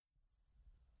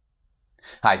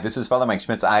Hi, this is Father Mike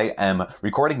Schmitz. I am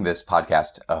recording this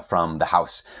podcast from the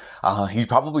house. You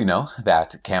probably know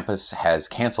that campus has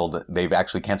canceled. They've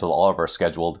actually canceled all of our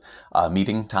scheduled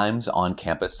meeting times on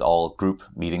campus, all group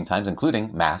meeting times,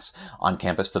 including Mass on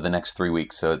campus for the next 3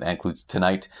 weeks. So that includes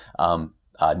tonight,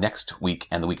 next week,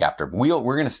 and the week after.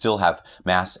 We're going to still have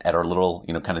Mass at our little,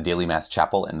 kind of daily Mass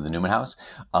chapel in the Newman House.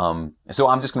 So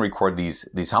I'm just going to record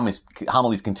these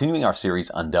homilies, continuing our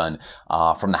series Undone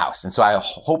from the house. And so I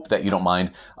hope that you don't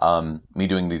mind me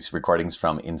doing these recordings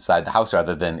from inside the house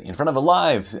rather than in front of a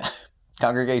live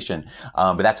congregation.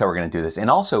 But that's how we're going to do this.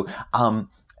 And also,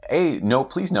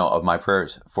 please know of my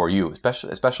prayers for you,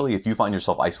 especially if you find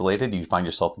yourself isolated, you find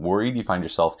yourself worried, you find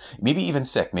yourself maybe even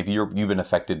sick. Maybe you've been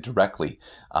affected directly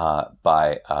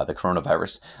by the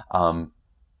coronavirus.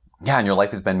 And your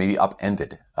life has been maybe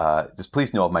upended. Just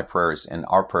please know of my prayers and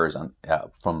our prayers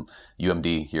from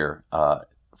UMD here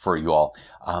for you all.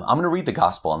 I'm going to read the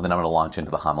gospel and then I'm going to launch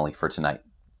into the homily for tonight.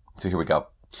 So here we go.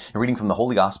 A reading from the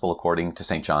Holy Gospel according to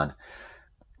St. John.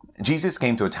 Jesus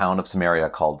came to a town of Samaria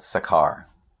called Sychar,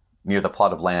 near the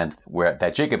plot of land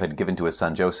that Jacob had given to his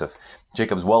son Joseph.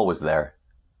 Jacob's well was there.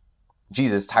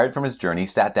 Jesus, tired from his journey,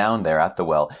 sat down there at the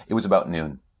well. It was about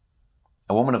noon.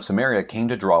 A woman of Samaria came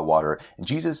to draw water, and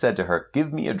Jesus said to her,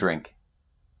 "Give me a drink."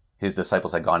 His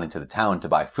disciples had gone into the town to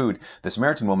buy food. The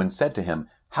Samaritan woman said to him,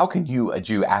 "How can you, a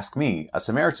Jew, ask me, a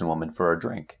Samaritan woman, for a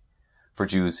drink?" For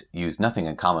Jews used nothing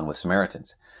in common with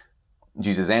Samaritans.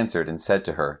 Jesus answered and said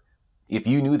to her, "If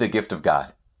you knew the gift of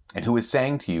God, and who is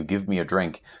saying to you, 'Give me a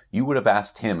drink,' you would have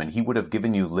asked him, and he would have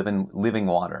given you living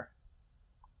water."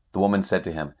 The woman said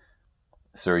to him,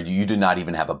 "Sir, you do not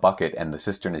even have a bucket, and the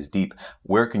cistern is deep.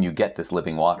 Where can you get this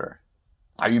living water?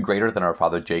 Are you greater than our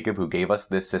father Jacob, who gave us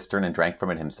this cistern and drank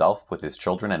from it himself, with his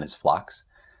children and his flocks?"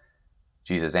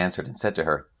 Jesus answered and said to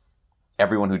her,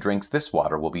 "Everyone who drinks this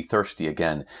water will be thirsty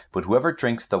again, but whoever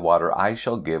drinks the water I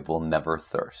shall give will never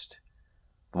thirst.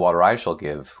 The water I shall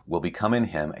give will become in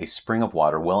him a spring of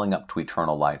water welling up to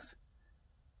eternal life."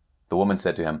 The woman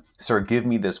said to him, "Sir, give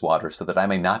me this water so that I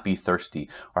may not be thirsty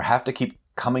or have to keep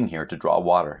coming here to draw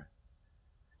water."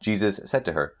 Jesus said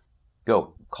to her,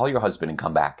 "Go, call your husband and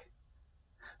come back."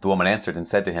 The woman answered and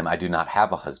said to him, "I do not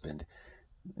have a husband."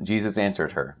 Jesus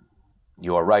answered her,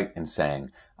 "You are right in saying,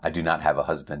 'I do not have a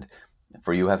husband,'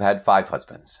 for you have had 5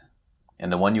 husbands, and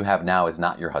the one you have now is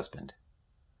not your husband.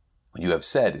 What you have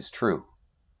said is true."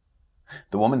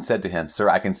 The woman said to him, "Sir,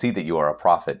 I can see that you are a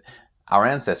prophet. Our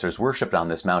ancestors worshipped on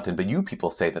this mountain, but you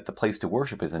people say that the place to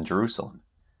worship is in Jerusalem."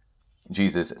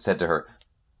 Jesus said to her,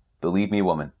 "Believe me,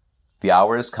 woman, the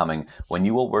hour is coming when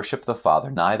you will worship the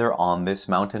Father neither on this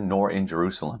mountain nor in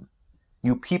Jerusalem.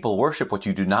 You people worship what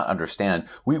you do not understand.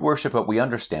 We worship what we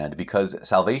understand, because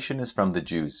salvation is from the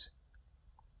Jews.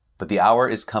 But the hour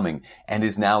is coming, and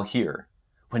is now here,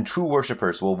 when true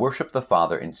worshippers will worship the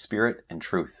Father in spirit and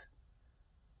truth.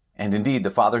 And indeed, the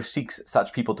Father seeks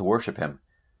such people to worship him.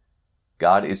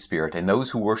 God is spirit, and those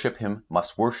who worship him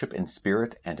must worship in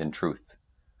spirit and in truth."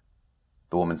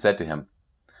 The woman said to him,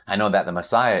 "I know that the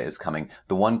Messiah is coming,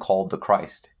 the one called the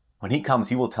Christ. When he comes,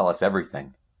 he will tell us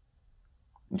everything."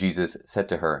 Jesus said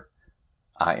to her,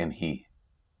 "I am he,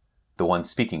 the one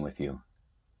speaking with you."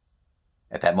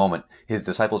 At that moment, his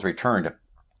disciples returned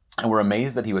and were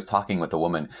amazed that he was talking with the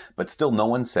woman, but still no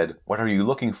one said, "What are you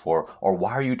looking for?" or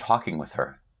 "Why are you talking with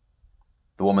her?"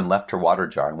 The woman left her water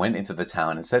jar and went into the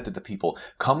town and said to the people,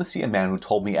 "Come see a man who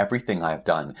told me everything I have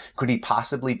done. Could he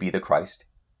possibly be the Christ?"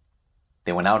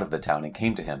 They went out of the town and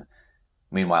came to him.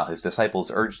 Meanwhile, his disciples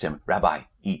urged him, "Rabbi,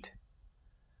 eat."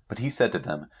 But he said to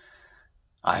them,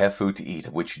 "I have food to eat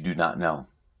of which you do not know."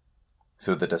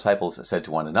 So the disciples said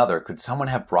to one another, "Could someone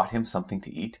have brought him something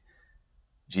to eat?"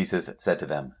 Jesus said to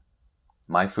them,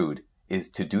 "My food is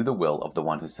to do the will of the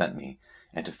one who sent me,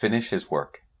 and to finish his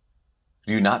work.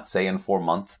 Do you not say in 4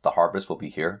 months the harvest will be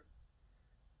here?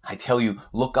 I tell you,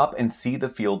 look up and see the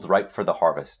fields ripe for the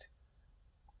harvest.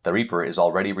 The reaper is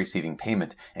already receiving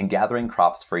payment and gathering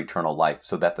crops for eternal life,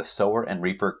 so that the sower and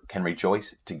reaper can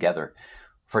rejoice together.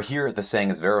 For here the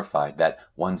saying is verified, that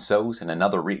one sows and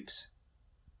another reaps.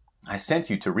 I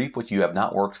sent you to reap what you have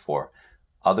not worked for.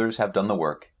 Others have done the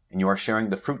work, and you are sharing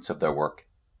the fruits of their work."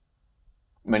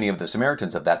 Many of the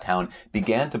Samaritans of that town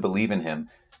began to believe in him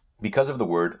because of the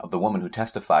word of the woman who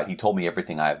testified, "He told me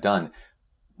everything I have done."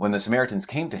 When the Samaritans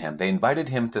came to him, they invited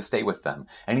him to stay with them,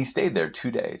 and he stayed there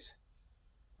 2 days.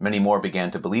 Many more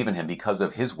began to believe in him because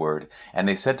of his word, and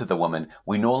they said to the woman,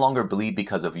 "We no longer believe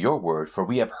because of your word, for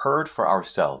we have heard for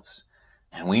ourselves,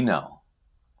 and we know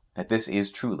that this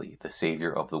is truly the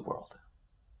Savior of the world."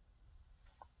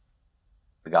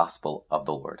 The Gospel of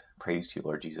the Lord. Praise to you,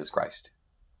 Lord Jesus Christ.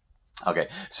 Okay,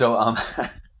 so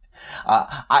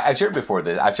I've shared before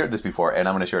this. I've shared this before, and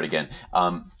I'm going to share it again.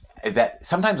 That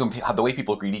sometimes when the way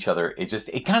people greet each other,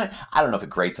 it kind of, I don't know if it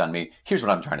grates on me. Here's what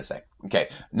I'm trying to say. Okay,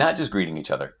 not just greeting each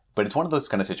other, but it's one of those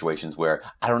kind of situations where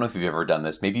I don't know if you've ever done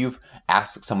this. Maybe you've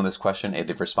asked someone this question and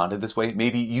they've responded this way.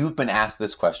 Maybe you've been asked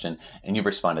this question and you've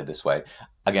responded this way.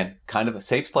 Again, kind of a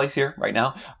safe place here right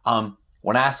now.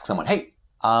 When I ask someone, hey,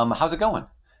 how's it going?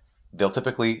 They'll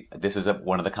typically, this is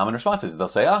one of the common responses. They'll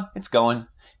say, it's going.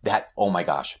 That, oh my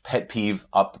gosh, pet peeve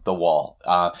up the wall.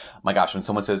 My gosh, when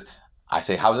someone says, I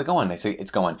say, how's it going? They say,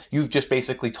 it's going. You've just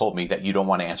basically told me that you don't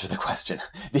want to answer the question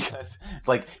because it's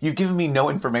like, you've given me no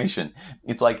information.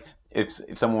 It's like if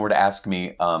someone were to ask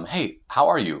me, hey, how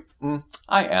are you?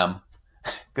 I am.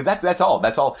 Because that's all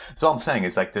I'm saying.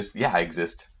 It's like, I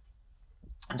exist.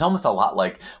 It's almost a lot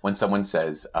like when someone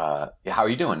says, how are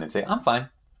you doing? And say, I'm fine.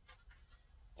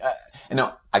 And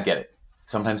no, I get it.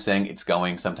 Sometimes saying it's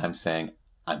going, sometimes saying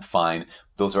I'm fine.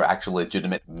 Those are actually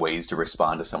legitimate ways to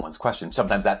respond to someone's question.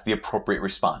 Sometimes that's the appropriate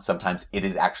response. Sometimes it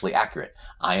is actually accurate.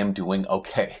 I am doing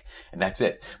okay. And that's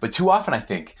it. But too often, I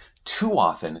think, too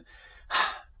often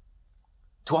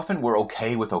we're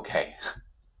okay with okay.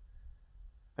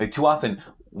 Like, too often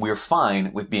we're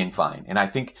fine with being fine. And I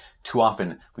think too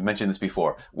often, we mentioned this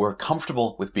before, we're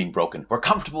comfortable with being broken. We're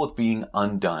comfortable with being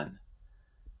undone.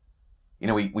 You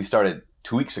know, we started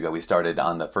 2 weeks ago, we started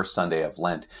on the first Sunday of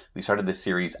Lent. We started this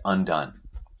series Undone.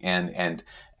 And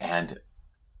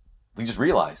we just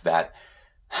realized that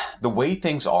the way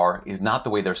things are is not the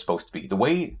way they're supposed to be. The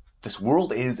way this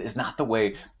world is not the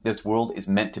way this world is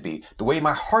meant to be. The way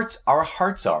our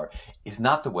hearts are is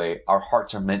not the way our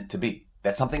hearts are meant to be.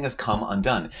 That something has come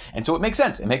undone. And so it makes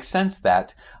sense. It makes sense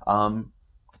that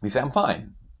we say, I'm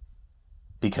fine.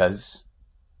 Because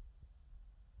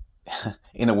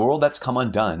in a world that's come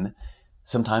undone,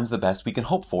 sometimes the best we can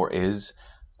hope for is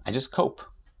I just cope.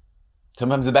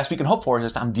 Sometimes the best we can hope for is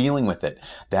just I'm dealing with it.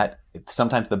 That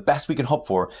sometimes the best we can hope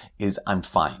for is I'm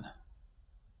fine.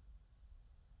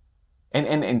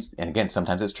 And again,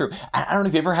 sometimes it's true. I don't know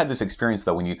if you ever had this experience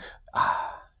though when you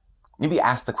maybe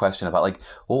ask the question about like,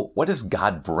 well, what does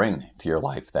God bring to your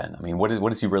life then? I mean, what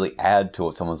does he really add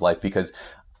to someone's life? Because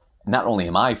not only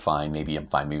am I fine, maybe I'm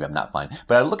fine, maybe I'm not fine,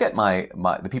 but I look at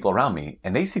the people around me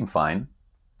and they seem fine.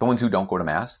 The ones who don't go to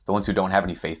mass, the ones who don't have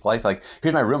any faith life. Like,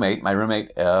 here's my roommate. My roommate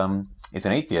is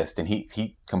an atheist, and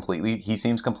he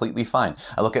seems completely fine.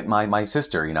 I look at my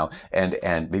sister,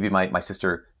 and maybe my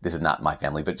sister. This is not my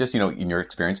family, but just in your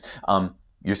experience,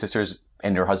 your sisters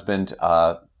and your husband,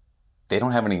 they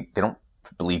don't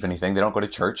believe anything. They don't go to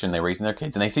church, and they're raising their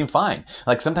kids, and they seem fine.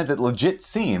 Like sometimes it legit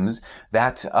seems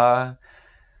that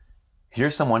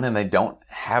here's someone, and they don't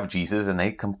have Jesus, and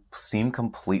they seem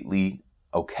completely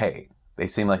okay. They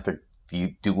seem like they're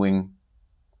doing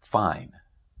fine.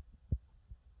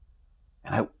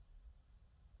 And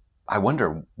I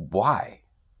wonder why.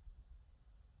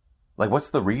 Like, what's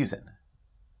the reason?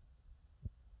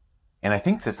 And I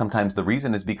think that sometimes the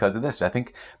reason is because of this. I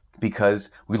think because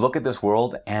we look at this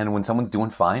world and when someone's doing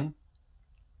fine,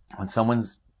 when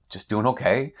someone's just doing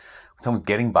okay, when someone's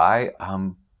getting by,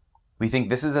 we think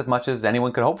this is as much as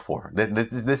anyone could hope for.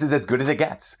 This is as good as it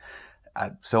gets.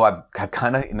 So I've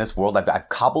kind of, in this world, I've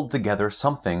cobbled together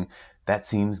something that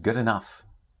seems good enough.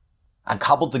 I've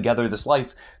cobbled together this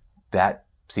life that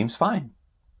seems fine.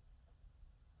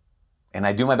 And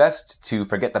I do my best to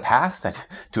forget the past,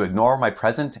 to ignore my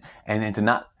present, and to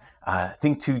not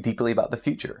think too deeply about the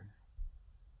future.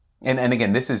 And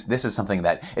again, this is something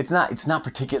that it's not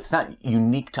particular. It's not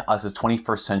unique to us as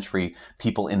 21st century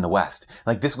people in the West.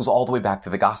 Like this goes all the way back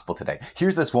to the gospel today.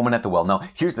 Here's this woman at the well. Now,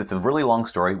 it's a really long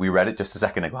story. We read it just a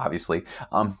second ago, obviously.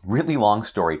 Really long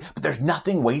story, but there's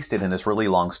nothing wasted in this really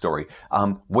long story.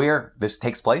 Where this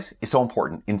takes place is so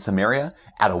important. In Samaria,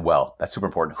 at a well. That's super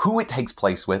important. Who it takes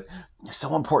place with is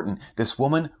so important. This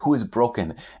woman who is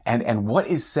broken, and what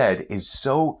is said is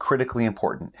so critically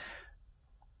important.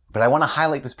 But I want to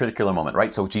highlight this particular moment,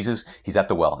 right? So Jesus, he's at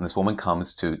the well, and this woman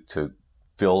comes to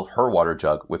fill her water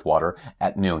jug with water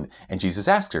at noon. And Jesus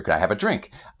asks her, "Can I have a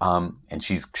drink?" And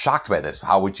she's shocked by this.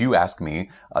 How would you ask me,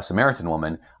 a Samaritan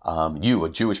woman, you, a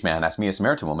Jewish man, ask me, a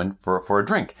Samaritan woman, for a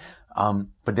drink?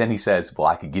 But then he says, "Well,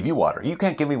 I could give you water." "You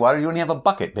can't give me water. You only have a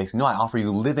bucket." Basically, "No, I offer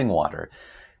you living water."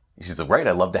 She's like, "Right,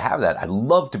 I'd love to have that. I'd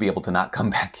love to be able to not come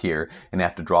back here and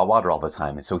have to draw water all the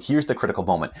time." And so here's the critical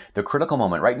moment. The critical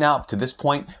moment right now, up to this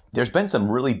point, there's been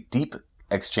some really deep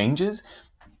exchanges,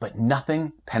 but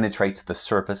nothing penetrates the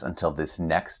surface until this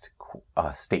next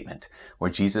statement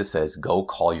where Jesus says, "Go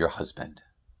call your husband."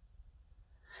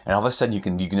 And all of a sudden you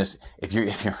can just, if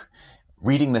you're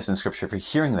reading this in scripture, if you're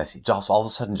hearing this, just all of a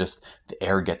sudden just the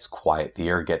air gets quiet. The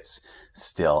air gets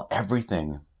still.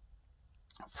 Everything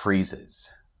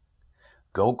freezes.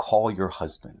 Go call your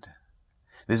husband.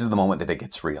 This is the moment that it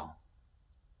gets real.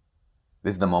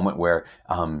 This is the moment where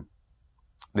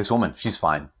this woman, she's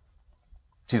fine.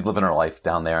 She's living her life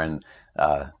down there and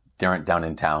down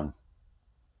in town.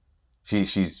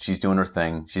 She's doing her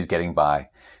thing. She's getting by.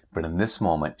 But in this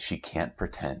moment, she can't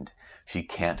pretend. She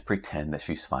can't pretend that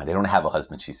she's fine. I don't have a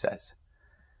husband, she says.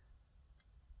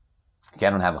 I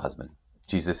don't have a husband.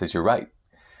 Jesus says, you're right.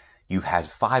 You've had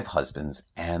 5 husbands,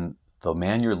 and the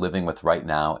man you're living with right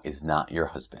now is not your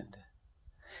husband.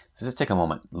 So just take a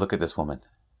moment. Look at this woman.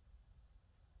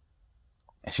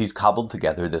 She's cobbled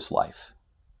together this life.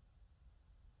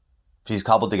 She's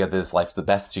cobbled together this life. It's the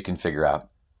best she can figure out.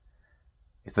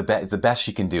 It's the best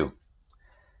she can do.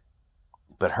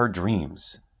 But her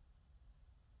dreams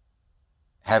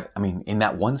in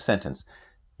that one sentence,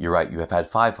 you're right, you have had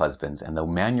 5 husbands, and the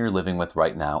man you're living with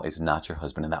right now is not your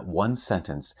husband. In that one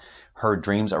sentence, her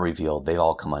dreams are revealed. They've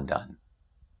all come undone.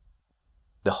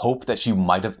 The hope that she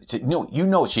might have, you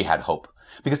know she had hope.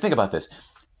 Because think about this.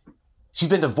 She's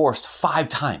been divorced 5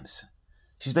 times.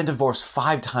 She's been divorced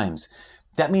 5 times.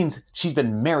 That means she's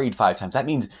been married 5 times. That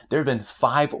means there have been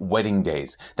 5 wedding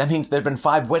days. That means there have been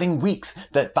 5 wedding weeks,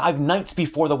 that 5 nights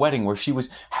before the wedding where she was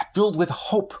filled with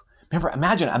hope. Remember,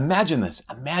 imagine this.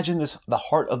 Imagine this, the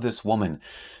heart of this woman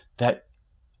that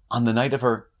on the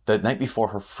night before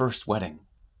her first wedding,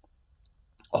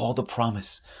 all the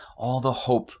promise, all the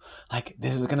hope, like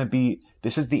this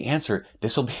is the answer.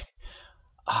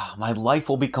 My life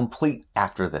will be complete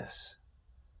after this.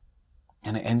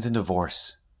 And it ends in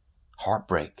divorce,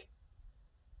 heartbreak.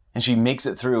 And she makes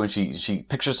it through, and she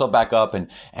picks herself back up, and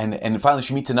finally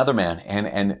she meets another man,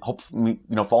 and hopefully,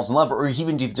 falls in love, or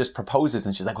even just proposes,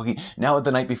 and she's like, okay, now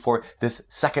the night before this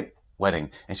second wedding,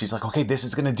 and she's like, okay, this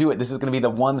is gonna do it. This is gonna be the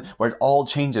one where it all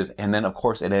changes. And then of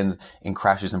course it ends in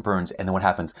crashes and burns. And then what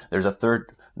happens? There's a 3rd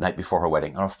night before her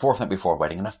wedding, or a 4th night before her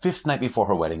wedding, and a 5th night before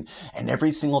her wedding. And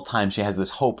every single time she has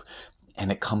this hope,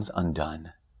 and it comes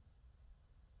undone.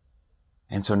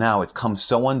 And so now it's come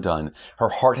so undone. Her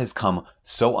heart has come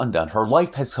so undone. Her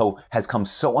life has come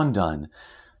so undone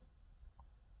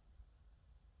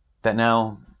that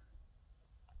now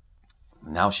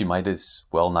she might as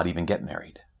well not even get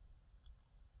married.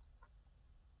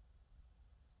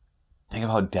 Think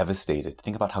about how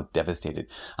devastated.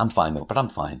 I'm fine though, but I'm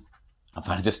fine. I'm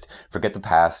fine. Just forget the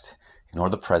past, ignore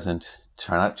the present,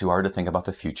 try not too hard to think about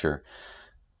the future.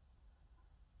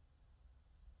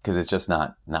 Because it's just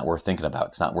not worth thinking about.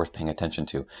 It's not worth paying attention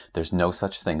to. There's no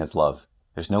such thing as love.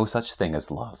 There's no such thing as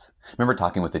love. I remember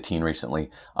talking with a teen recently.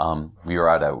 We were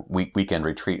at a weekend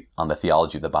retreat on the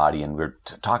theology of the body, and we were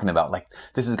talking about, like,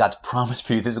 this is God's promise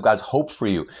for you. This is God's hope for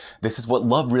you. This is what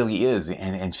love really is.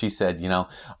 And she said,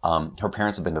 her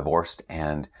parents have been divorced,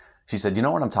 and she said,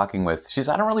 what I'm talking with? She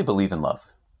said, I don't really believe in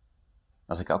love.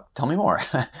 I was like, oh, tell me more.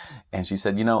 And she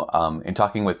said, in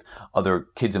talking with other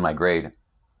kids in my grade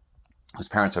whose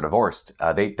parents are divorced,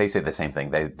 they say the same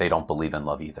thing. They don't believe in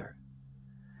love either.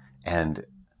 And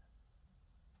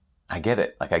I get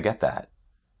it. Like, I get that.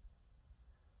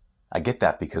 I get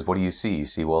that because what do you see? You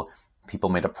see, well, people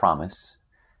made a promise,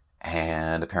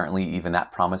 and apparently even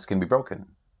that promise can be broken.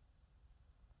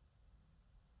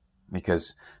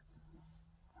 Because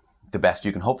the best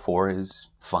you can hope for is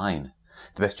fine.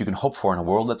 The best you can hope for in a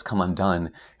world that's come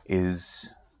undone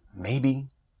is maybe.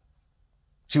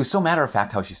 She was so matter of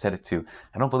fact how she said it too.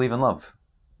 I don't believe in love.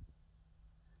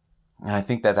 And I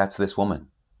think that's this woman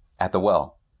at the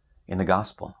well in the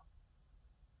gospel.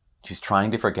 She's trying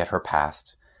to forget her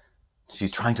past.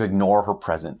 She's trying to ignore her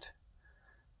present.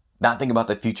 Not think about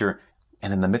the future.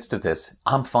 And in the midst of this,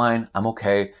 I'm fine. I'm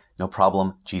okay. No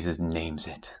problem. Jesus names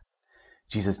it.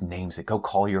 Jesus names it. Go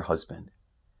call your husband.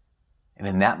 And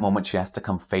in that moment, she has to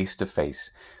come face to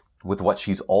face with what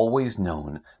she's always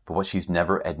known, but what she's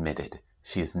never admitted.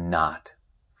 She is not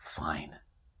fine.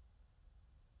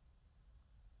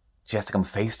 She has to come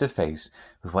face to face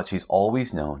with what she's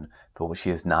always known, but what she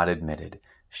has not admitted.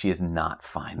 She is not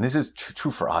fine. This is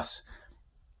true for us.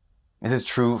 This is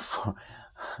true for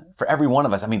every one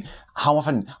of us. I mean, how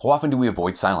often do we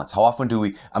avoid silence? How often do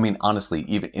we, honestly,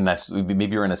 even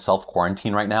maybe you're in a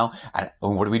self-quarantine right now, and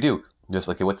what do? Just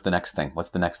look at what's the next thing? What's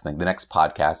the next thing? The next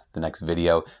podcast, the next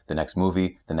video, the next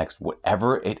movie, the next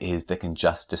whatever it is that can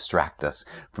just distract us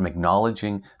from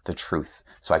acknowledging the truth.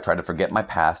 So I try to forget my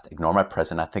past, ignore my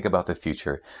present, not think about the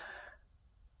future.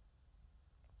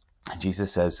 And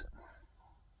Jesus says,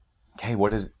 okay,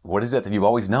 what is it that you've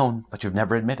always known, but you've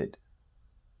never admitted?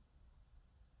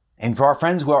 And for our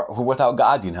friends who are without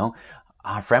God,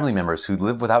 our family members who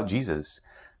live without Jesus,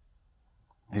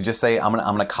 You just say, I'm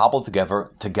gonna cobble together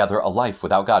a life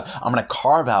without God. I'm gonna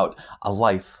carve out a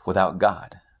life without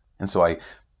God. And so I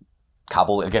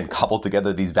cobble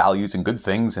together these values and good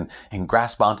things and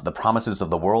grasp onto the promises of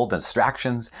the world and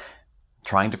distractions,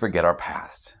 trying to forget our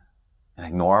past and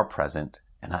ignore our present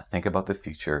and not think about the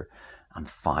future. I'm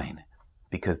fine,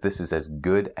 because this is as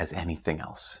good as anything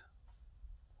else.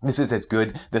 This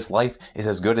life is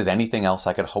as good as anything else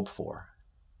I could hope for.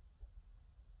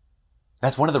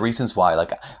 That's one of the reasons why,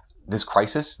 like, this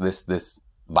crisis, this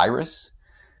virus,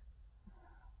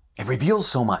 it reveals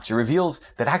so much. It reveals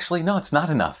that actually, no, it's not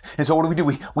enough. And so what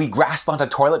do? We grasp onto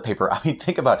toilet paper. I mean,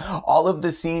 think about all of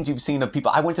the scenes you've seen of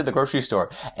people. I went to the grocery store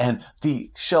and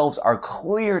the shelves are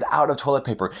cleared out of toilet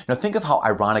paper. Now think of how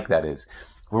ironic that is.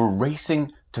 We're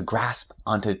racing to grasp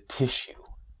onto tissue.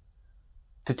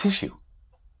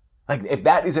 Like, if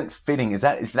that isn't fitting, if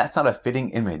that's not a fitting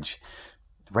image,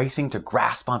 racing to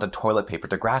grasp onto toilet paper,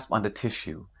 to grasp onto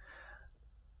tissue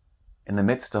in the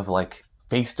midst of, like,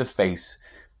 face to face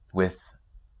with,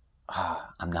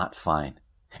 I'm not fine.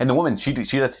 And the woman, she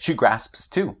grasps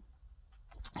too.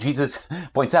 Jesus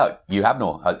points out, you have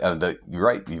no, you're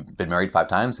right, you've been married 5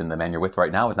 times and the man you're with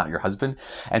right now is not your husband.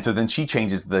 And so then she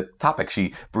changes the topic.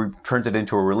 She turns it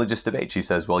into a religious debate. She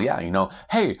says, well, yeah,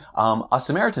 hey, us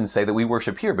Samaritans say that we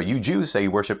worship here, but you Jews say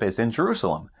you worship is in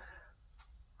Jerusalem.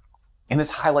 And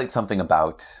this highlights something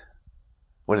about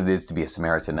what it is to be a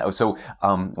Samaritan. So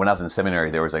when I was in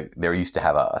seminary, there used to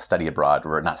have a study abroad,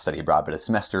 or not study abroad, but a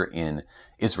semester in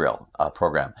Israel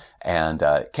program, and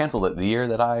canceled it the year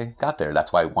that I got there.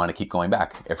 That's why I want to keep going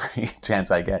back every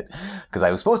chance I get, because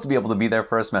I was supposed to be able to be there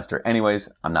for a semester. Anyways,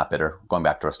 I'm not bitter. Going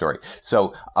back to our story.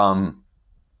 So I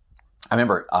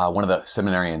remember one of the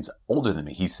seminarians older than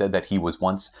me, he said that he was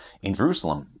once in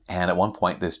Jerusalem, and at one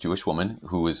point this Jewish woman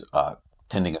who was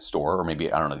tending a store, or maybe,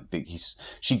 I don't know,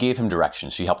 she gave him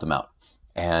directions. She helped him out.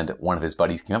 And one of his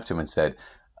buddies came up to him and said,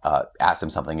 asked him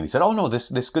something, and he said, oh no,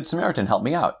 this good Samaritan helped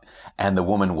me out. And the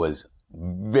woman was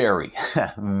very,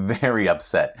 very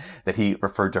upset that he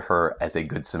referred to her as a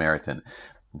good Samaritan.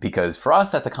 Because for us,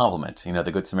 that's a compliment.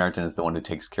 The good Samaritan is the one who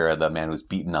takes care of the man who's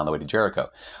beaten on the way to Jericho.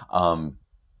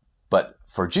 But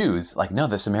for Jews, like, no,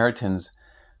 the Samaritans,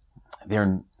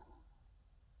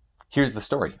 here's the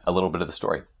story, a little bit of the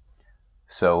story.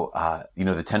 So,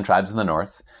 the 10 tribes in the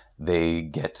north, they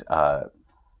get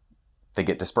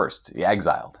dispersed,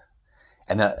 exiled.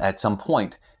 And then at some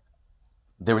point,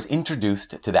 there was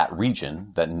introduced to that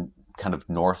region, that kind of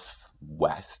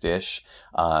northwest-ish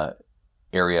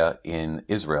area in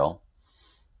Israel,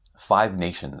 5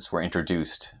 nations were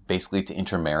introduced basically to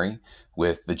intermarry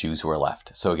with the Jews who were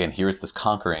left. So again, here's this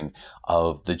conquering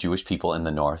of the Jewish people in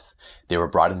the north. They were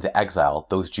brought into exile.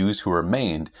 Those Jews who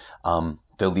remained,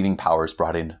 the leading powers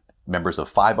brought in members of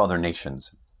 5 other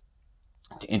nations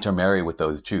to intermarry with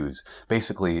those Jews,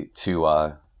 basically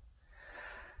to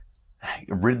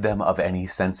rid them of any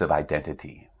sense of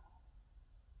identity,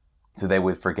 so they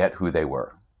would forget who they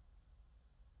were.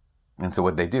 And so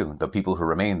what they do, the people who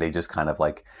remained, they just kind of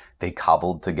they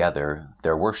cobbled together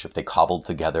their worship. They cobbled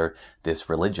together this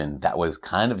religion that was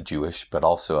kind of Jewish, but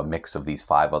also a mix of these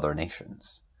 5 other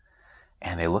nations.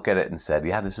 And they look at it and said,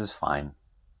 yeah, this is fine.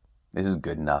 This is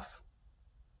good enough.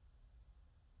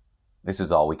 This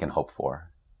is all we can hope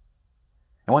for.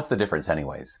 And what's the difference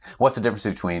anyways? What's the difference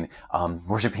between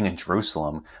worshiping in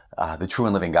Jerusalem, the true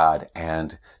and living God,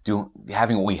 and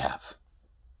having what we have?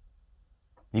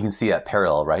 You can see a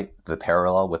parallel, right? The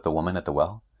parallel with the woman at the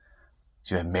well.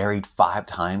 She's been married 5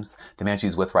 times. The man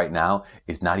she's with right now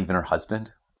is not even her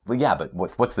husband. Well, yeah, but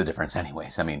what's the difference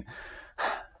anyways? I mean,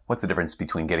 what's the difference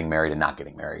between getting married and not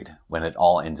getting married when it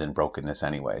all ends in brokenness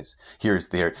anyways? What's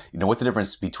the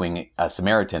difference between a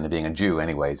Samaritan and being a Jew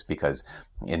anyways? Because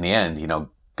in the end,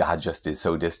 God just is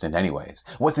so distant anyways.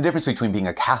 What's the difference between being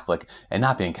a Catholic and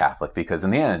not being Catholic? Because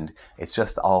in the end, it's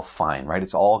just all fine, right?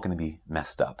 It's all going to be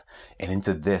messed up. And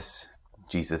into this,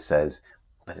 Jesus says,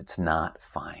 but it's not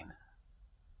fine.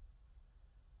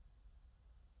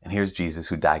 And here's Jesus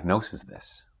who diagnoses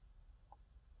this.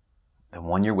 The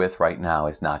one you're with right now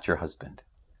is not your husband.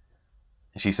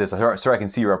 And she says, sir, I can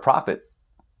see you're a prophet.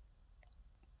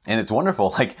 And it's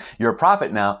wonderful. You're a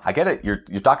prophet now. I get it.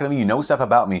 You're talking to me. You know stuff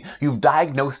about me. You've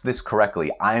diagnosed this correctly.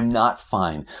 I'm not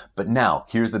fine. But now,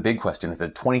 here's the big question. It's a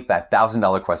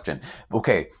 $25,000 question.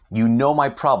 Okay, you know my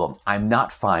problem. I'm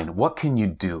not fine. What can you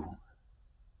do?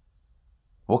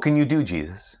 What can you do,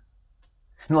 Jesus?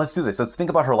 And let's do this. Let's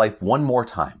think about her life one more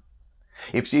time.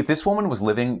 If this woman was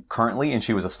living currently and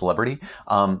she was a celebrity,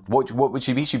 what would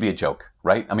she be? She'd be a joke,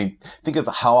 right? I mean, think of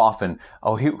how often,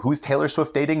 who's Taylor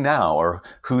Swift dating now? Or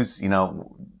who's,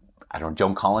 I don't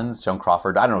know, Joan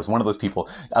Crawford. I don't know. It's one of those people.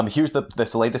 Here's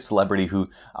the latest celebrity who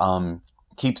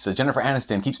keeps Jennifer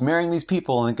Aniston keeps marrying these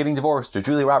people and getting divorced, or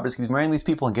Julia Roberts keeps marrying these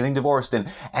people and getting divorced.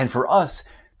 And for us,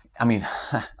 I mean,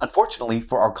 unfortunately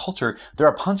for our culture, they're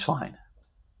a punchline.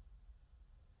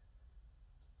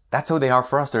 That's who they are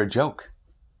for us. They're a joke.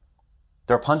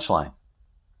 They're a punchline.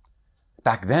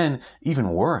 Back then, even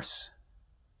worse.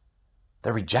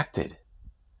 They're rejected.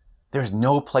 There's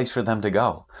no place for them to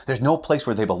go. There's no place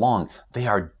where they belong. They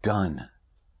are done.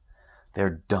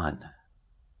 They're done.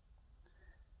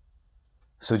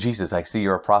 So Jesus, I see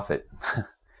you're a prophet.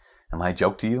 Am I a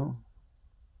joke to you?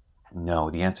 No,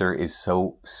 the answer is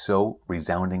so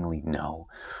resoundingly no.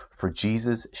 For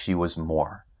Jesus, she was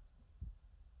more.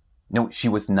 No, she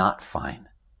was not fine,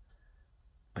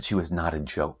 but she was not a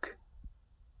joke.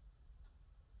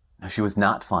 No, she was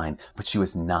not fine, but she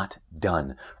was not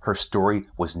done. Her story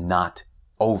was not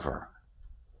over.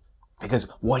 Because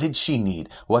what did she need?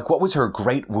 Like, what was her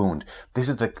great wound? This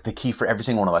is the key for every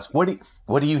single one of us. What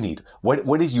do you need?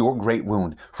 What is your great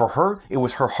wound? For her, it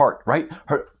was her heart, right?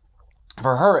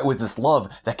 For her, it was this love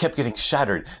that kept getting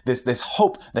shattered. This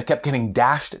hope that kept getting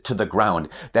dashed to the ground.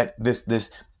 That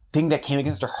this thing that came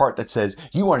against her heart that says,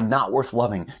 you are not worth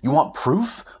loving. You want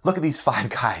proof? Look at these 5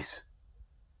 guys.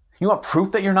 You want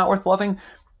proof that you're not worth loving?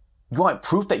 You want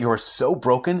proof that you are so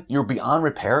broken, you're beyond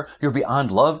repair, you're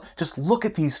beyond love? Just look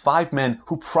at these 5 men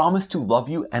who promised to love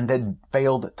you and then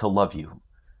failed to love you.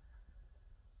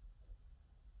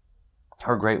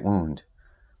 Her great wound,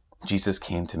 Jesus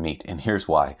came to meet. And here's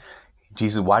why.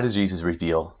 Why does Jesus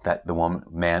reveal that the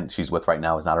man she's with right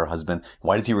now is not her husband?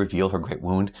 Why does he reveal her great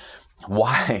wound?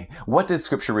 Why? What does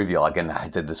Scripture reveal? Again, I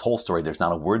did this whole story. There's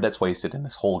not a word that's wasted in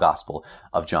this whole Gospel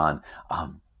of John.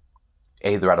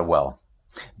 A, they're at a well.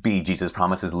 B, Jesus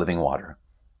promises living water.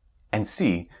 And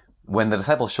C, when the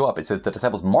disciples show up, it says the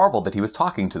disciples marveled that he was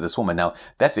talking to this woman. Now,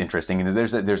 that's interesting. And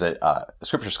there's a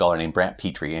Scripture scholar named Brant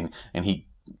Petrie, and he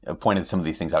pointed some of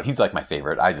these things out. He's like my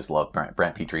favorite. I just love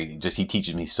Brant Petrie. He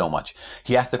teaches me so much.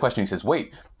 He asked the question, he says,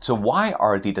 wait, so why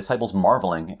are the disciples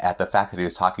marveling at the fact that he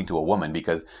was talking to a woman?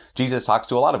 Because Jesus talks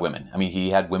to a lot of women. I mean, he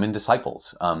had women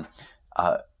disciples.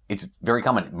 It's very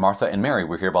common. Martha and Mary,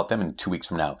 we'll hear about them in 2 weeks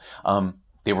from now.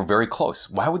 They were very close.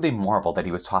 Why would they marvel that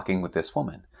he was talking with this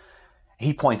woman?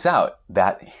 He points out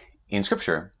that in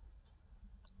Scripture,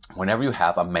 whenever you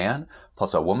have a man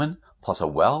plus a woman plus a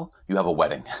well, you have a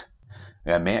wedding.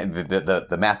 The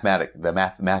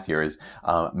math here is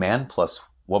man plus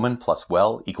woman plus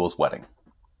well equals wedding.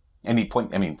 And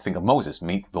think of Moses.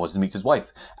 Moses meets his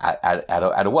wife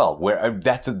at a well. Where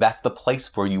that's the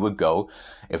place where you would go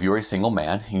if you were a single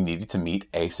man. You needed to meet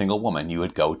a single woman. You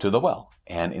would go to the well.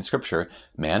 And in Scripture,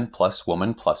 man plus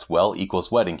woman plus well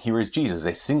equals wedding. Here is Jesus,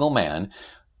 a single man,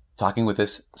 talking with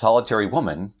this solitary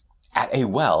woman at a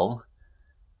well.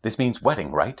 This means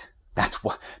wedding, right?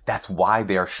 That's why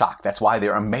they are shocked. That's why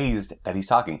they're amazed that he's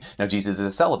talking. Now, Jesus is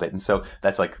a celibate, and so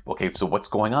that's like, okay, so what's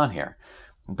going on here?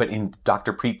 But in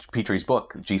Dr. Petrie's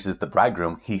book, Jesus the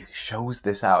Bridegroom, he shows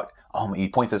this out. He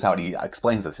points this out. He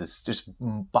explains this. It just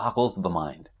boggles the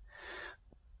mind.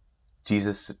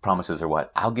 Jesus promises her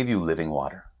what? I'll give you living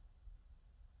water.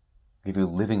 I'll give you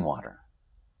living water.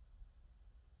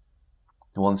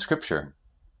 Well, in Scripture,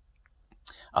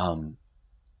 what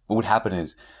would happen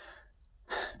is,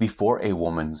 before a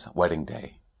woman's wedding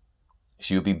day,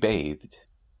 she would be bathed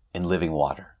in living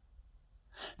water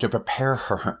to prepare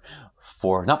her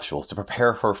for nuptials, to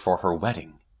prepare her for her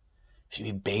wedding. She'd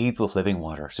be bathed with living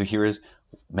water. So here is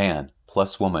man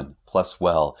plus woman plus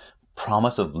well.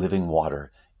 Promise of living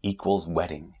water equals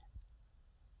wedding.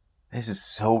 This is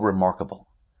so remarkable.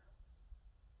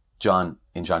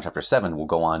 In John chapter 7, will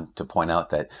go on to point out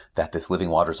that this living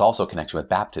water is also a connection with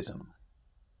baptism.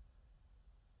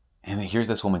 And here's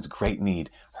this woman's great need.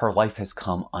 Her life has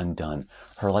come undone.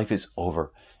 Her life is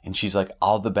over. And she's like,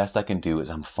 all the best I can do is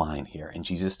I'm fine here. And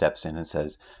Jesus steps in and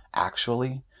says,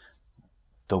 actually,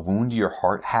 the wound your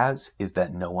heart has is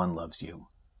that no one loves you.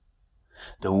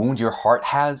 The wound your heart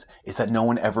has is that no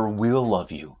one ever will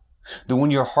love you. The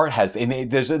wound your heart has, and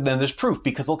there's proof,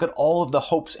 because look at all of the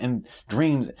hopes and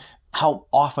dreams, how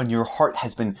often your heart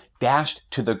has been dashed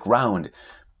to the ground.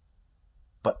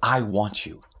 But I want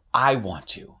you. I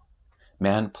want you.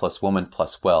 Man plus woman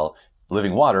plus well,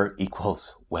 living water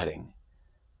equals wedding.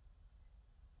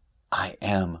 I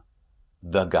am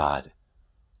the God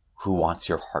who wants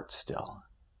your heart still.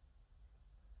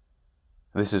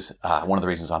 This is one of the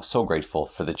reasons I'm so grateful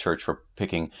for the church for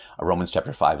picking Romans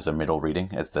chapter 5 as a middle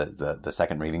reading, as the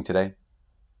second reading today.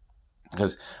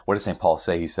 Because what does St. Paul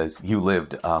say? He says, you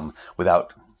lived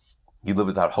without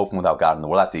hope and without God in the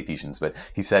world. That's Ephesians, but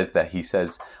he says,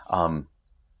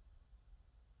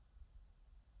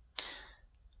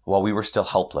 While we were still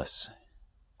helpless,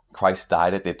 Christ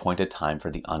died at the appointed time for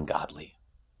the ungodly,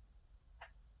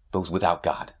 those without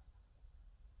God.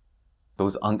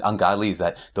 Those ungodly is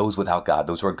that those without God,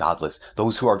 those who are godless,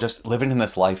 those who are just living in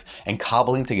this life and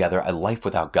cobbling together a life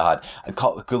without God,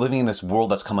 living in this world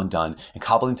that's come undone and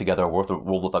cobbling together a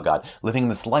world without God, living in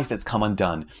this life that's come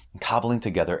undone and cobbling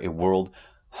together a world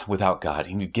without God,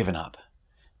 and you've given up.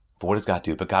 But what does God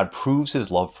do? But God proves his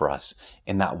love for us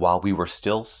in that while we were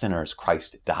still sinners,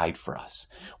 Christ died for us.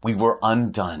 We were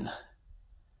undone,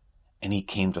 and he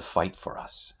came to fight for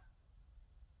us.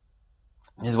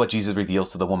 This is what Jesus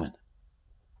reveals to the woman.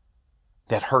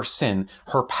 That her sin,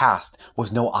 her past,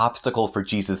 was no obstacle for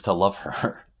Jesus to love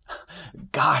her.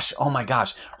 Gosh, oh my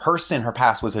gosh, her sin, her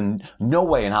past was in no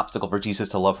way an obstacle for Jesus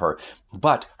to love her.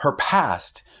 But her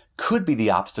past could be the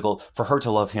obstacle for her to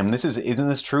love him. Isn't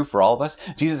this true for all of us?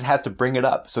 Jesus has to bring it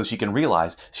up so she can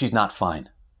realize she's not fine.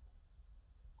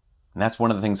 And that's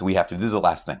one of the things that we have to do. This is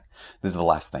the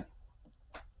last thing.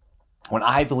 When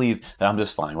I believe that I'm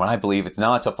just fine, when I believe it's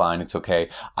fine, it's okay,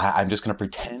 I'm just going to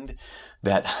pretend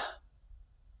that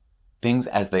things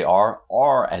as they are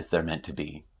as they're meant to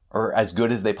be, or as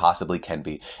good as they possibly can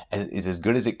be, is as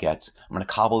good as it gets. I'm going to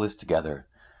cobble this together.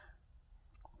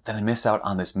 Then I miss out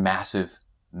on this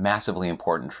massively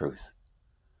important truth.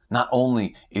 Not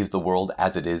only is the world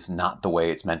as it is not the way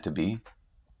it's meant to be,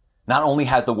 not only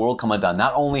has the world come undone,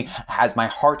 not only has my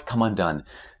heart come undone,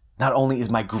 not only is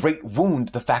my great wound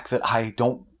the fact that I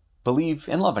don't believe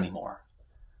in love anymore.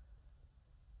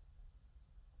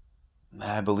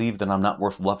 I believe that I'm not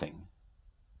worth loving.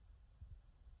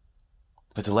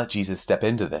 But to let Jesus step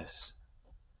into this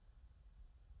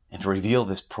and to reveal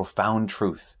this profound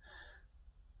truth,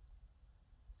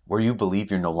 where you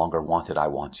believe you're no longer wanted, I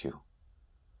want you.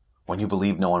 When you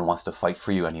believe no one wants to fight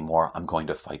for you anymore, I'm going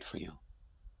to fight for you.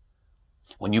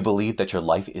 When you believe that your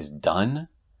life is done,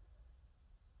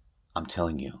 I'm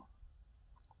telling you,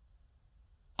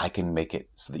 I can make it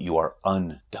so that you are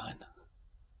undone.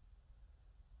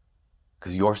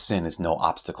 Because your sin is no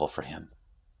obstacle for him.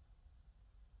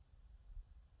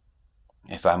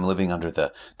 If I'm living under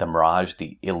the mirage,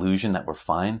 the illusion that we're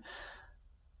fine,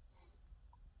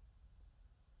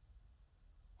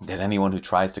 that anyone who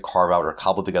tries to carve out or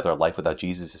cobble together a life without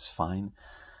Jesus is fine,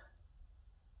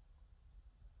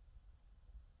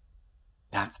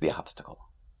 that's the obstacle.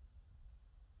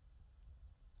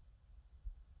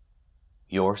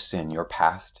 Your sin, your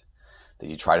past that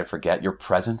you try to forget, your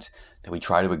present that we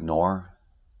try to ignore,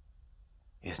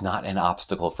 is not an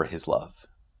obstacle for his love.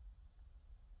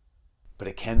 But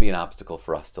it can be an obstacle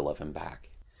for us to love him back.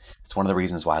 It's one of the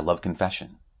reasons why I love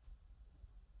confession.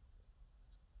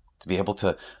 To be able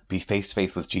to be face to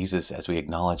face with Jesus as we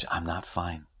acknowledge I'm not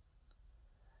fine.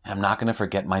 And I'm not going to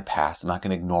forget my past. I'm not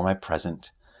going to ignore my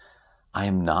present. I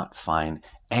am not fine.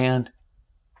 And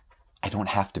I don't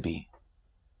have to be.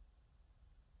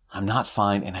 I'm not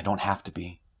fine and I don't have to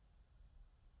be.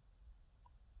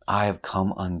 I have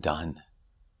come undone.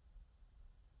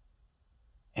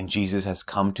 And Jesus has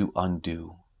come to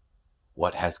undo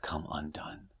what has come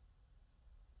undone.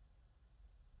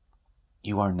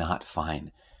 You are not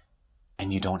fine,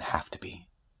 and you don't have to be.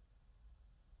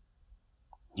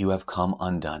 You have come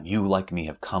undone. You, like me,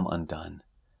 have come undone.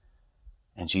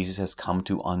 And Jesus has come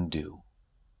to undo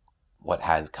what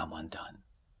has come undone.